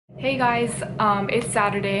Hey guys, it's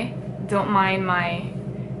Saturday. Don't mind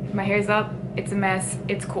my hair's up, it's a mess,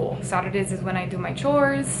 it's cool. Saturdays is when I do my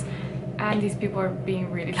chores and these people are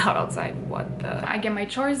being really loud outside. What the? I get my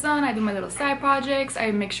chores done, I do my little side projects,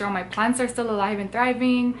 I make sure all my plants are still alive and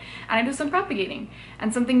thriving, and I do some propagating.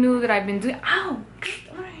 And something new that I've been doing, ow,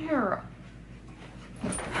 get out of here.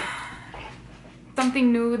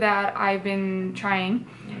 Something new that I've been trying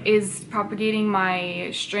is propagating my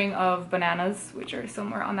string of bananas, which are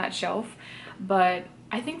somewhere on that shelf, but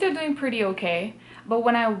I think they're doing pretty okay. But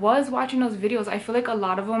when I was watching those videos, I feel like a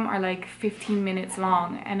lot of them are like 15 minutes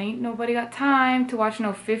long, and ain't nobody got time to watch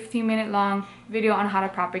no 15-minute long video on how to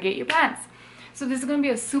propagate your plants. So this is going to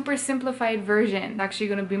be a super simplified version. It's actually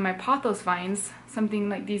going to be my pothos vines, something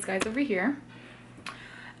like these guys over here.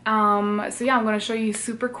 So yeah, I'm going to show you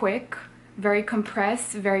super quick, very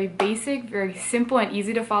compressed, very basic, very simple and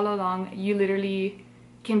easy to follow along. You literally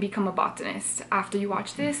can become a botanist after you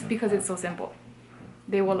watch this because it's so simple.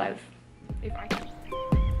 They will live if I can.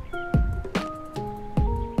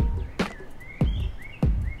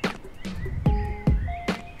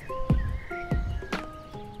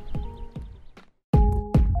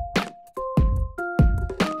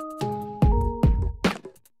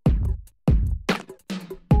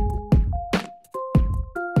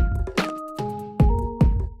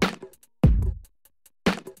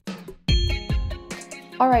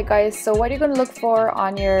 Alright guys, so what you're going to look for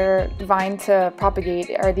on your vine to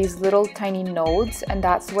propagate are these little tiny nodes, and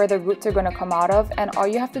that's where the roots are going to come out of, and all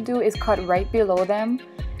you have to do is cut right below them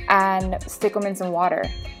and stick them in some water.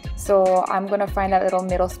 So I'm going to find that little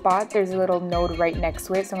middle spot. There's a little node right next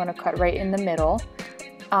to it, so I'm going to cut right in the middle.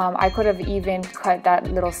 I could have even cut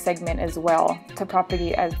that little segment as well to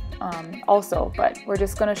propagate as also, but we're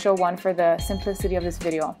just going to show one for the simplicity of this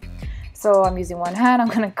video. So I'm using one hand, I'm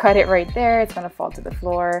going to cut it right there, it's going to fall to the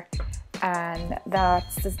floor, and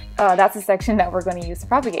that's the section that we're going to use to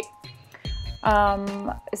propagate.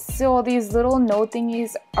 So these little node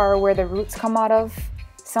thingies are where the roots come out of.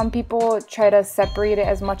 Some people try to separate it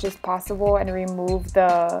as much as possible and remove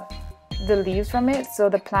the leaves from it, so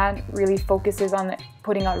the plant really focuses on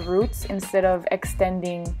putting out roots instead of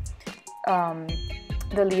extending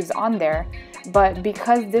the leaves on there. But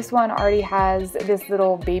because this one already has this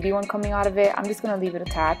little baby one coming out of it, I'm just going to leave it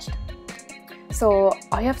attached. So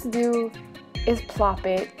all you have to do is plop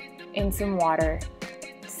it in some water.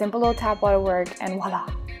 Simple little tap water work, and voila.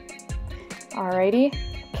 Alrighty.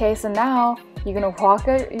 Okay, so now you're going to walk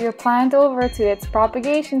your plant over to its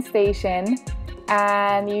propagation station,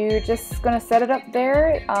 and you're just going to set it up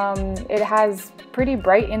there. It has pretty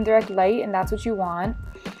bright indirect light, and that's what you want.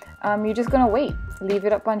 You're just going to wait. Leave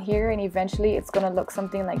it up on here, and eventually it's going to look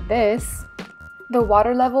something like this. The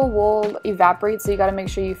water level will evaporate, so you got to make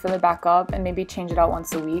sure you fill it back up and maybe change it out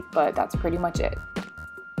once a week, but that's pretty much it.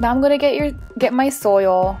 Now I'm going to get my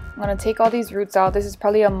soil. I'm going to take all these roots out. This is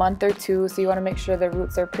probably a month or two, so you want to make sure the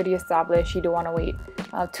roots are pretty established. You don't want to wait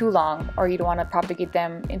too long, or you don't want to propagate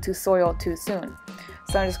them into soil too soon.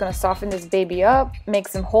 So I'm just going to soften this baby up, make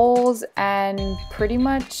some holes, and pretty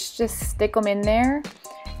much just stick them in there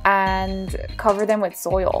and cover them with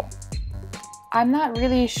soil. I'm not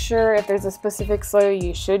really sure if there's a specific soil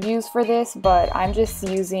you should use for this, but I'm just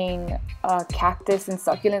using cactus and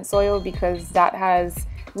succulent soil because that has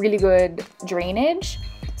really good drainage,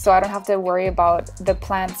 so I don't have to worry about the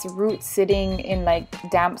plant's roots sitting in like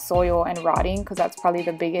damp soil and rotting, because that's probably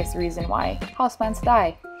the biggest reason why houseplants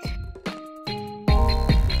die.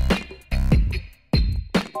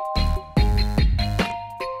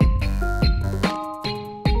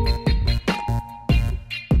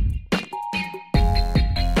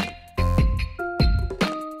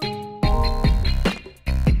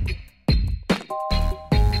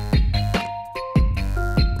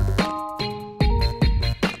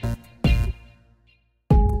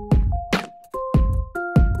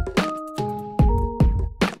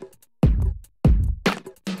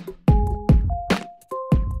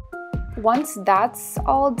 Once that's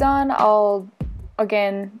all done, I'll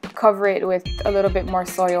again cover it with a little bit more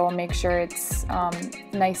soil, make sure it's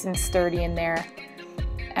nice and sturdy in there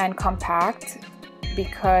and compact,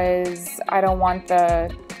 because I don't want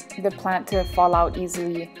the plant to fall out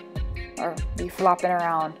easily or be flopping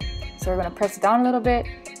around. So we're going to press it down a little bit,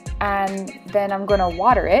 and then I'm going to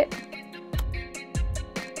water it.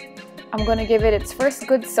 I'm going to give it its first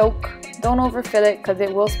good soak. Don't overfill it because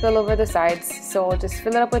it will spill over the sides, so just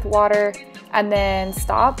fill it up with water and then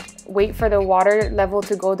stop, wait for the water level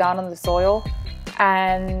to go down on the soil,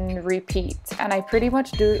 and repeat. And I pretty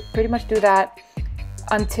much do that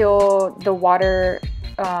until the water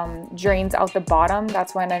drains out the bottom.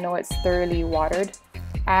 That's when I know it's thoroughly watered.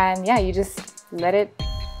 And yeah, you just let it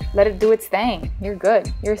let it do its thing. You're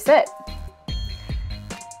good. You're set.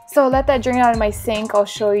 So let that drain out of my sink. I'll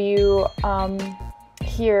show you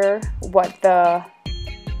here what the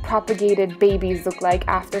propagated babies look like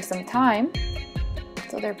after some time.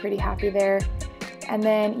 So they're pretty happy there. And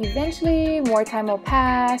then eventually more time will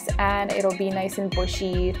pass and it'll be nice and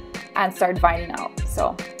bushy and start vining out.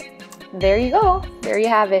 So there you go. There you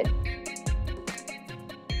have it.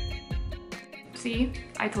 See,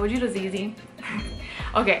 I told you it was easy.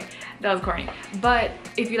 Okay, that was corny. But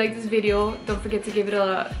if you like this video, don't forget to give it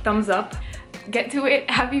a thumbs up. Get to it,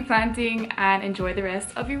 happy planting, and enjoy the rest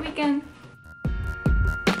of your weekend.